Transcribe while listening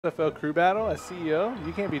XFL crew battle as CEO?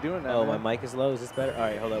 You can't be doing that. Oh, man. my mic is low. Is this better? All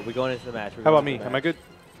right, hold up. We're going into the match. How about me? Am I good?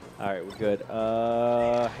 All right, we're good.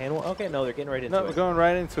 Okay, no, they're getting right into it. No, we're going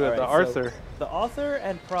right into it. All The right, Arthur. So the Arthur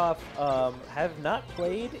and Pwof have not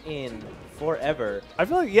played in forever. I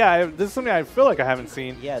feel like, yeah, this is something I feel like I haven't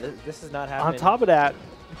seen. Yeah, this is not happening. On top of that,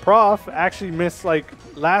 Pwof actually missed, like,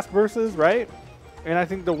 last versus, right? And I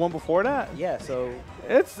think the one before that. Yeah, so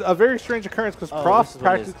it's a very strange occurrence because Pwof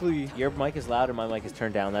practically. Your mic is loud and my mic is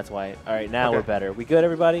turned down. That's why. All right, now Okay. we're better. We good,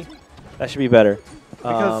 everybody? That should be better.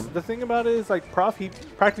 Because the thing about it is, like, Pwof, he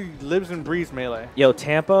practically lives and breathes Melee. Yo,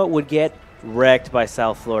 Tampa would get wrecked by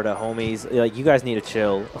South Florida, homies. Like, you guys need to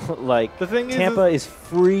chill. Like, The thing Tampa is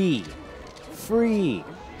free. Free.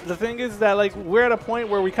 The thing is that, like, we're at a point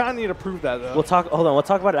where we kind of need to prove that, though. We'll talk. Hold on. We'll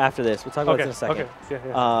talk about it after this. We'll talk about it in a second. Okay.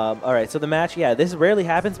 Yeah. All right. So the match, yeah, this rarely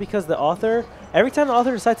happens because the author, every time the author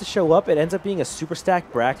decides to show up, it ends up being a super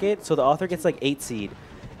stacked bracket. So the author gets like 8 seed,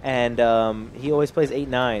 and he always plays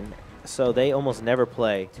 8-9. So they almost never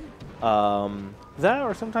play. That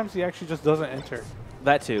or sometimes he actually just doesn't enter.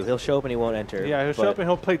 That too. He'll show up and he won't enter. Yeah, he'll show up and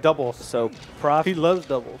he'll play doubles. So Pwof, he loves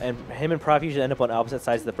doubles. And him and Pwof usually end up on opposite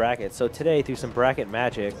sides of the bracket. So today, through some bracket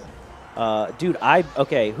magic, dude,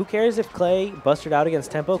 okay, who cares if Clay busted out against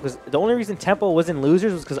Tempo? Because the only reason Tempo was in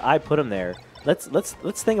losers was because I put him there. Let's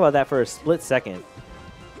think about that for a split second.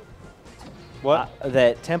 What?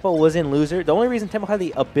 That Tempo was in loser. The only reason Tempo had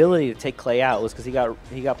the ability to take Clay out was because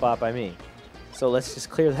he got bought by me. So let's just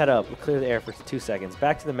clear that up. We'll clear the air for 2 seconds.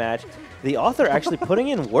 Back to the match. The author actually putting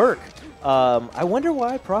in work. I wonder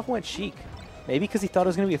why Pwof went Sheik. Maybe because he thought it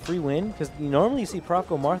was going to be a free win. Because normally you see Pwof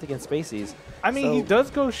go Marth against Spaceys. I mean, he does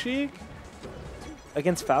go Sheik.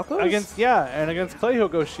 Against Falco? Yeah, and against Clay he'll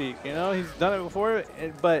go Sheik. You know, he's done it before,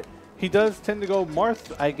 but he does tend to go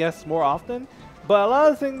Marth, I guess, more often. But a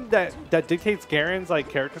lot of the things that dictates Garen's like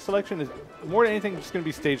character selection is more than anything just going to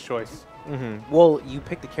be stage choice. Mm-hmm. Well, you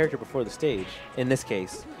pick the character before the stage, in this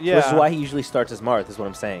case. Yeah. Which is why he usually starts as Marth, is what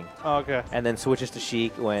I'm saying. Oh, okay. And then switches to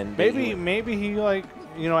Sheik when... Maybe he, like,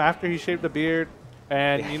 you know, after he shaved the beard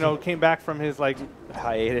and, you know, came back from his, like...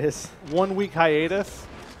 hiatus. 1 week hiatus.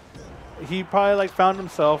 He probably, like, found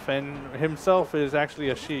himself, and himself is actually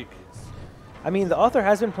a Sheik. I mean, the author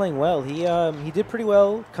has been playing well. He did pretty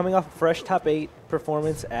well coming off a fresh top 8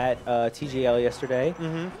 performance at TGL yesterday.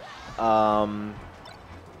 Mm-hmm.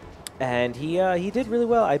 And he did really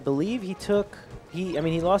well. I believe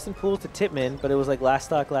he lost in pool to Tipman, but it was like last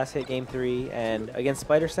stock, last hit, game 3. And against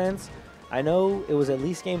Spider Sense, I know it was at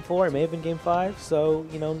least game 4. It may have been game 5. So,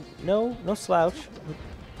 you know, no slouch.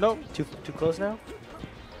 Nope. Too close now?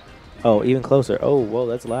 Oh, even closer. Oh, whoa,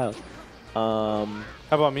 that's loud. How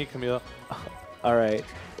about me, Camila? All right.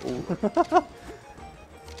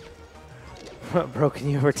 Broken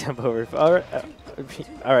you over, tempo over.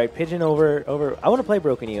 All right, pigeon over. I want to play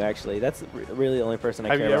Broken You, actually. That's really the only person I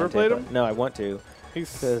care about. Have you ever played him? No, I want to.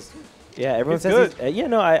 Because yeah, everyone he's says good. yeah,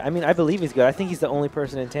 no, I mean, I believe he's good. I think he's the only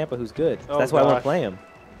person in Tampa who's good. Oh, that's why I want to play him.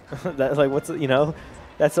 That's like,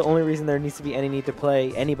 that's the only reason there needs to be any need to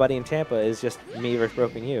play anybody in Tampa is just me versus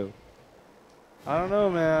Broken You. I don't know,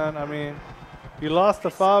 man. I mean, you lost to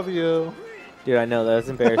Fabio. Dude, I know. That was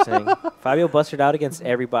embarrassing. Fabio busted out against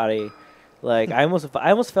everybody. Like, I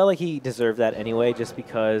almost felt like he deserved that anyway, just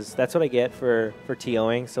because that's what I get for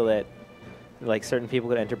TOing, so that, like, certain people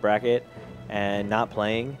could enter bracket and not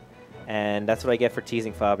playing. And that's what I get for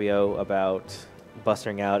teasing Fabio about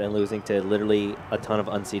busting out and losing to literally a ton of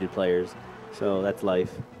unseeded players. So that's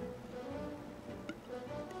life.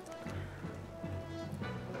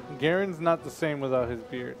 Garen's not the same without his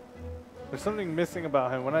beard. There's something missing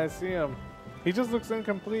about him. When I see him, he just looks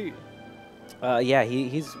incomplete. Yeah,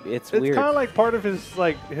 it's weird. It's kind of like part of his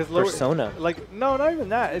his lower persona. Like, no, not even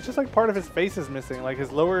that. It's just like part of his face is missing, like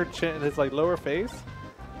his lower chin, his like lower face.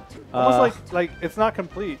 Almost like it's not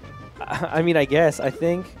complete. I mean, I guess I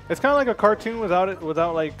think it's kind of like a cartoon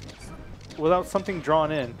without something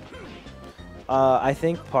drawn in. I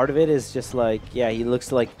think part of it is just like, yeah, he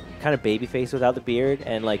looks like kind of baby face without the beard,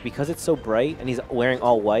 and like because it's so bright and he's wearing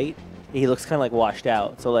all white, he looks kind of like washed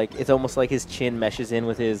out. So like it's almost like his chin meshes in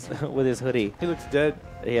with his with his hoodie. He looks dead.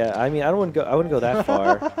 Yeah, I mean, I wouldn't go that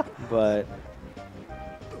far, but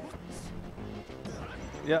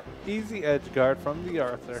yep, easy edge guard from the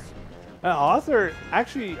Arthur. Arthur,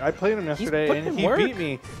 actually, I played him yesterday and he beat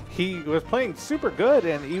me. He was playing super good,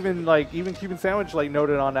 and even Cuban Sandwich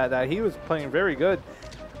noted on that he was playing very good.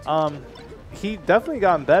 He definitely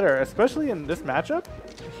gotten better, especially in this matchup.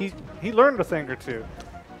 He learned a thing or two.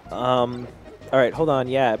 All right, hold on.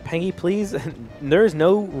 Yeah, Pengy, please. There is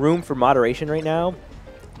no room for moderation right now.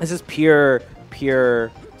 This is pure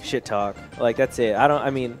shit talk. Like, that's it.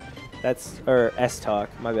 I mean, or S-Talk,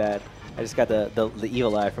 my bad. I just got the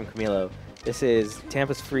evil eye from Camilo. This is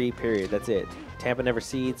Tampa's free, period. That's it. Tampa never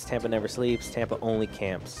seeds, Tampa never sleeps, Tampa only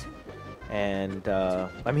camps. And,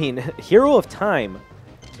 I mean, Hero of Time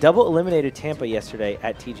double eliminated Tampa yesterday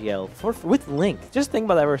at TGL with Link. Just think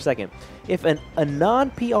about that for a second. If a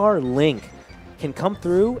non-PR Link can come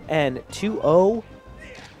through and 2-0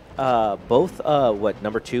 both, what,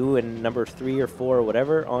 number 2 and number 3 or 4 or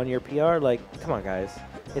whatever on your PR, like, come on, guys.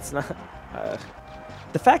 It's not...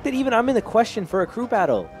 the fact that even I'm in the question for a crew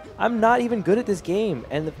battle, I'm not even good at this game,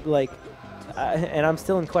 and and I'm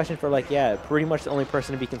still in question for yeah, pretty much the only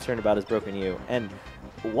person to be concerned about is Broken You. And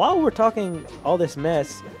while we're talking all this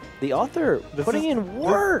mess, the author putting in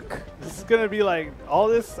work. This is gonna be like all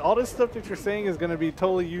this stuff that you're saying is gonna be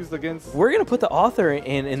totally used against. We're gonna put the author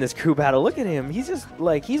in this crew battle. Look at him. He's just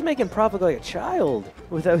he's making profit like a child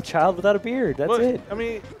without a beard. That's it. I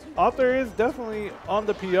mean, author is definitely on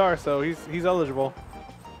the PR, so he's eligible.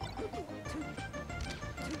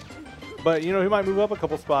 But you know, he might move up a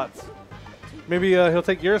couple spots. Maybe he'll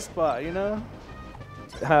take your spot. You know.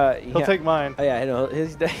 He'll take mine. Oh, yeah, I know.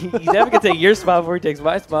 He's definitely going to take your spot before he takes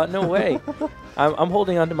my spot. No way. I'm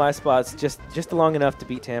holding on to my spots just long enough to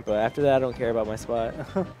beat Tampa. After that, I don't care about my spot.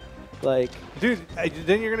 Dude,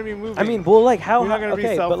 then you're going to be moving. I mean, well, how high?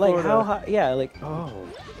 Okay, but how high? Yeah,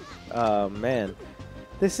 oh, man.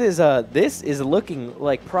 This is looking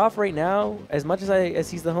like Prof right now. As much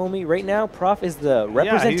as he's the homie right now, Prof is the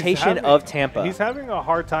representation of Tampa. He's having a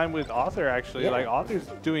hard time with Author actually. Yeah. Author's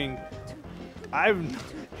doing.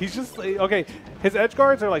 He's just okay. His edge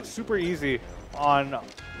guards are super easy on,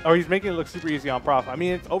 or he's making it look super easy on Prof. I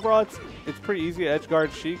mean, overall it's pretty easy edge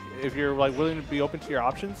guard Sheik if you're willing to be open to your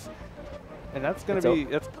options, and that's gonna be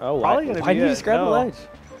probably gonna be. Why did you just grab the ledge?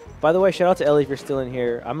 By the way, shout out to Ellie if you're still in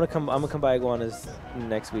here. I'm gonna come by Iguanas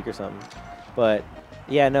next week or something. But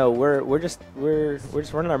yeah, no, we're just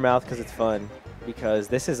running our mouth because it's fun. Because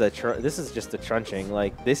this is just a trunching.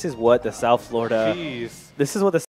 This is what the South Florida. Jeez. This is what the